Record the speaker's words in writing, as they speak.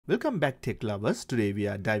Welcome back, tech lovers. Today we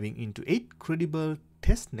are diving into 8 credible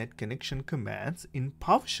testnet connection commands in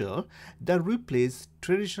PowerShell that replace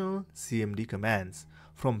traditional CMD commands.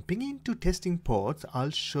 From pinging to testing ports, I'll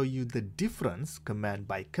show you the difference command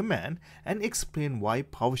by command and explain why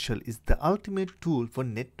PowerShell is the ultimate tool for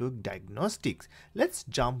network diagnostics. Let's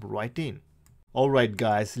jump right in. Alright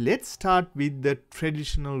guys, let's start with the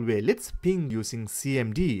traditional way. Let's ping using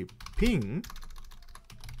CMD. Ping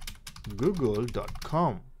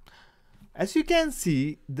google.com. As you can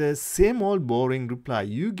see, the same old boring reply.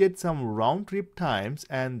 You get some round trip times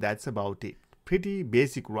and that's about it. Pretty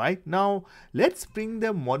basic, right? Now let's bring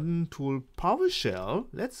the modern tool PowerShell.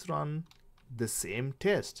 Let's run the same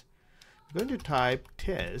test. We're going to type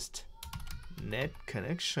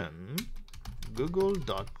Test-NetConnection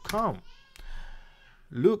google.com.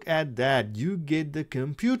 Look at that. You get the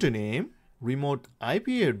computer name, remote IP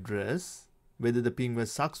address, whether the ping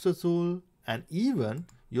was successful, and even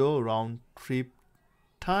your round trip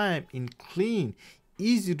time in clean,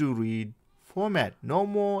 easy to read format. No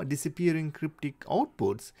more disappearing cryptic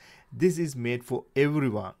outputs. This is made for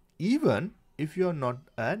everyone, even if you're not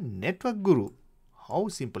a network guru. How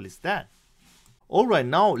simple is that? Alright,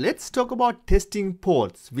 now let's talk about testing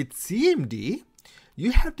ports. With CMD,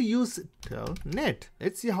 you have to use telnet.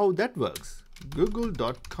 Let's see how that works.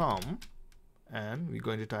 Google.com, and we're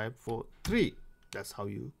going to type 43. That's how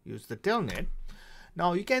you use the telnet.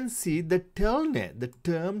 Now you can see the telnet, the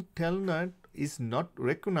term telnet is not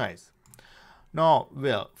recognized. Now,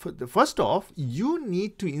 well, first off, you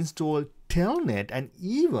need to install telnet, and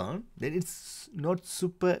even then it's not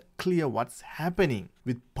super clear what's happening.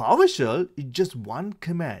 With PowerShell, it's just one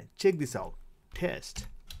command. Check this out.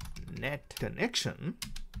 Test-NetConnection.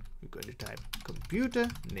 We're going to type computer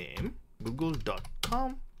name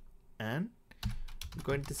google.com, and we're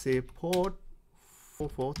going to say port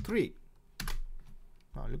 443.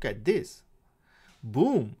 Now look at this.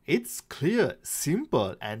 Boom, it's clear,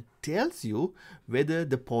 simple, and tells you whether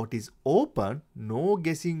the port is open. No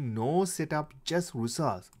guessing, no setup, just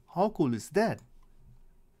results. How cool is that?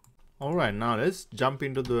 Alright, now let's jump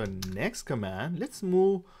into the next command. Let's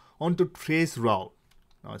move on to trace route.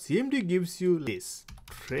 Now CMD gives you this.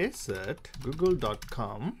 Trace at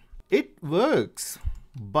google.com. It works,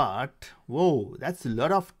 but whoa, that's a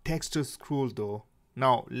lot of text to scroll though.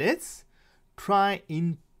 Now let's try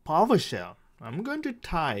in PowerShell. I'm going to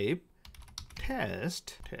type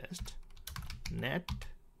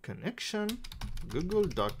test-NetConnection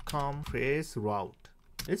google.com trace route.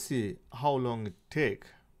 Let's see how long it takes.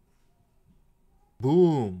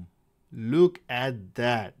 Boom, look at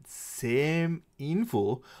that. Same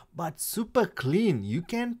info but super clean. You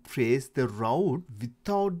can trace the route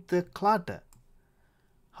without the clutter.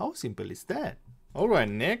 How simple is that? Alright,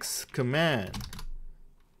 next command.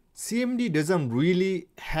 CMD doesn't really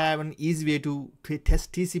have an easy way to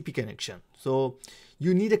test TCP connection. So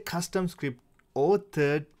you need a custom script or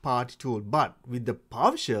third-party tool. But with the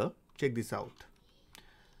PowerShell, check this out.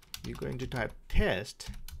 You're going to type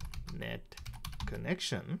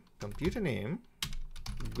Test-NetConnection, computer name,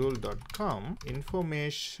 google.com,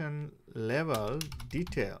 information level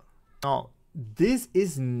detail. Now this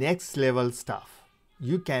is next level stuff.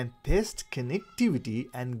 You can test connectivity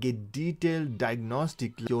and get detailed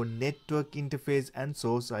diagnostic like your network interface and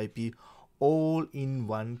source IP all in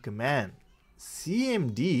one command.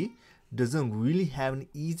 CMD doesn't really have an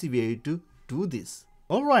easy way to do this.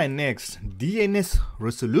 Alright, next, DNS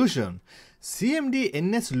Resolution. CMD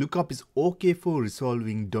NS lookup is okay for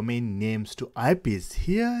resolving domain names to IPs.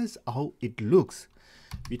 Here's how it looks.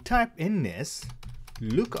 We type NS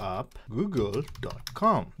lookup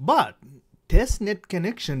google.com, but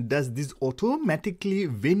Test-NetConnection does this automatically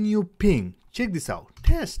when you ping. Check this out.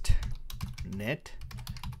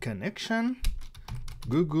 Test-NetConnection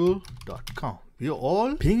google.com. We are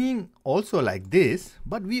all pinging also like this,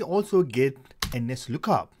 but we also get NS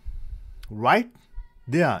lookup right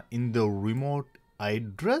there in the remote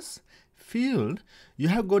address field. You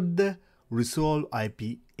have got the resolve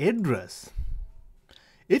IP address.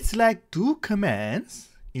 It's like two commands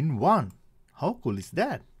in one. How cool is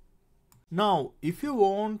that? Now, if you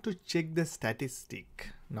want to check the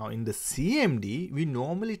statistic, now in the CMD, we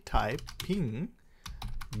normally type ping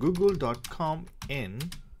google.com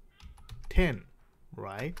n10,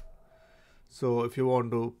 right? So if you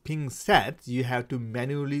want to ping stats, you have to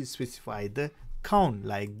manually specify the count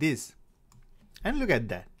like this. And look at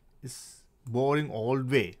that. It's boring all the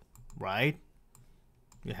way, right?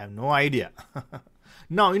 You have no idea.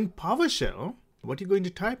 Now in PowerShell, what you're going to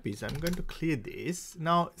type is, I'm going to clear this.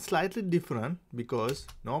 Now slightly different because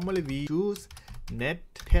normally we choose net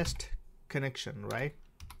test connection, right?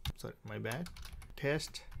 Sorry, my bad.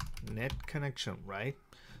 Test-NetConnection, right?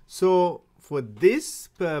 So for this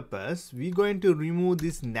purpose, we're going to remove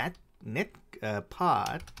this net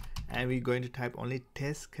part, and we're going to type only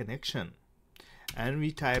test connection, and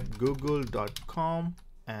we type google.com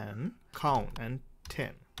and count and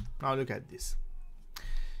 10. Now look at this.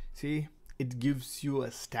 See, it gives you a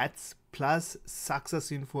stats plus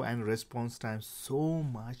success info and response time so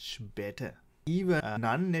much better. Even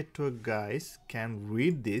non-network guys can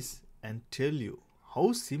read this and tell you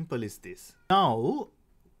how simple is this. Now,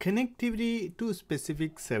 connectivity to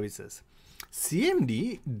specific services.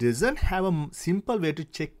 CMD doesn't have a simple way to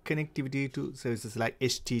check connectivity to services like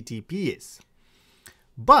HTTPS,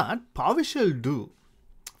 but PowerShell do.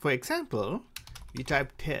 For example, we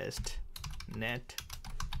type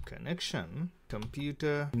Test-NetConnection,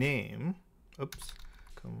 computer name,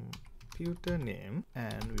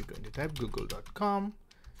 and we're going to type google.com,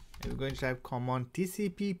 and we're going to type common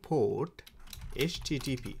TCP port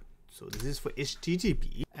HTTP. So this is for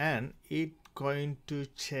HTTP, and it going to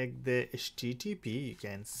check the HTTP. You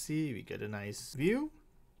can see we get a nice view.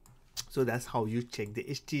 So that's how you check the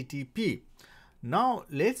HTTP. Now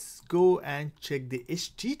let's go and check the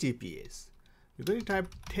HTTPS. We're going to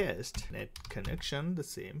type Test-NetConnection, the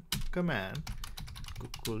same command,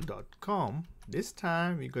 google.com. This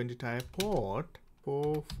time we're going to type port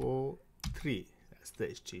 443. That's the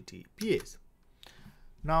HTTPS.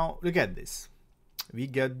 Now look at this. We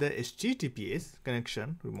get the HTTPS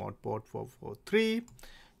connection, remote port 443. You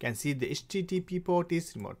can see the HTTP port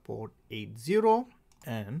is remote port 80,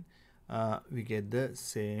 and we get the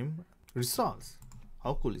same results.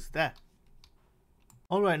 How cool is that?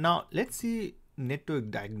 Alright, now let's see network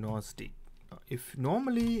diagnostic. If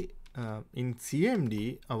normally in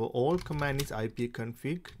CMD our all command is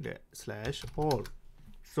ipconfig/all.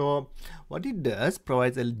 So what it does,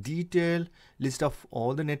 provides a detailed list of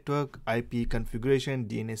all the network IP configuration,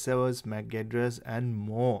 DNS servers, MAC address, and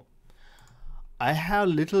more. I have a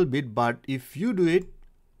little bit, but if you do it,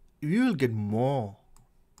 you will get more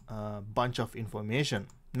bunch of information.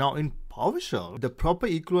 Now in PowerShell, the proper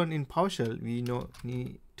equivalent in PowerShell, we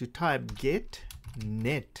need to type get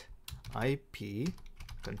net IP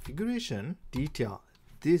configuration detail.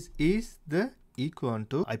 This is the equivalent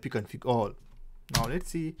to ipconfig all. Now let's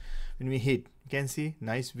see, when we hit, you can see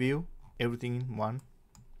nice view, everything in one.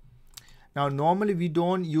 Now normally we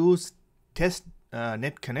don't use test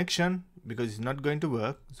net connection because it's not going to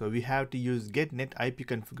work. So we have to use get net IP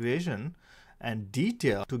configuration and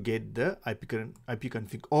detail to get the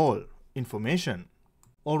ipconfig all information.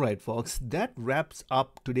 Alright folks, that wraps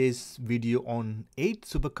up today's video on 8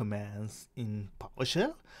 super commands in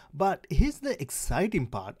PowerShell. But here's the exciting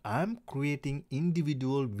part. I'm creating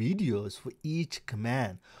individual videos for each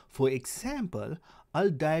command. For example,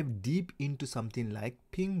 I'll dive deep into something like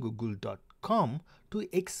pinggoogle.com to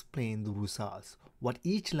explain the results, what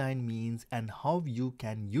each line means, and how you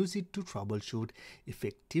can use it to troubleshoot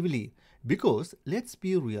effectively. Because let's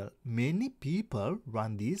be real, many people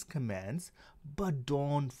run these commands but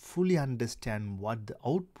don't fully understand what the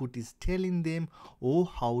output is telling them or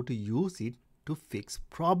how to use it to fix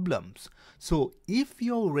problems. So if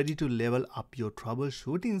you're ready to level up your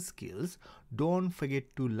troubleshooting skills, don't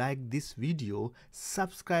forget to like this video,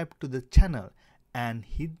 subscribe to the channel, and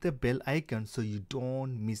hit the bell icon so you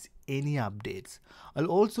don't miss any updates.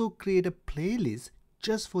 I'll also create a playlist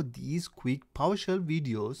just for these quick PowerShell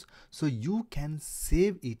videos so you can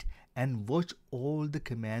save it and watch all the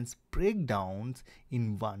commands breakdowns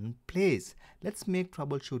in one place. Let's make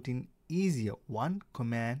troubleshooting easier, one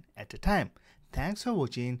command at a time. Thanks for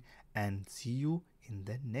watching, and see you in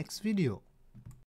the next video.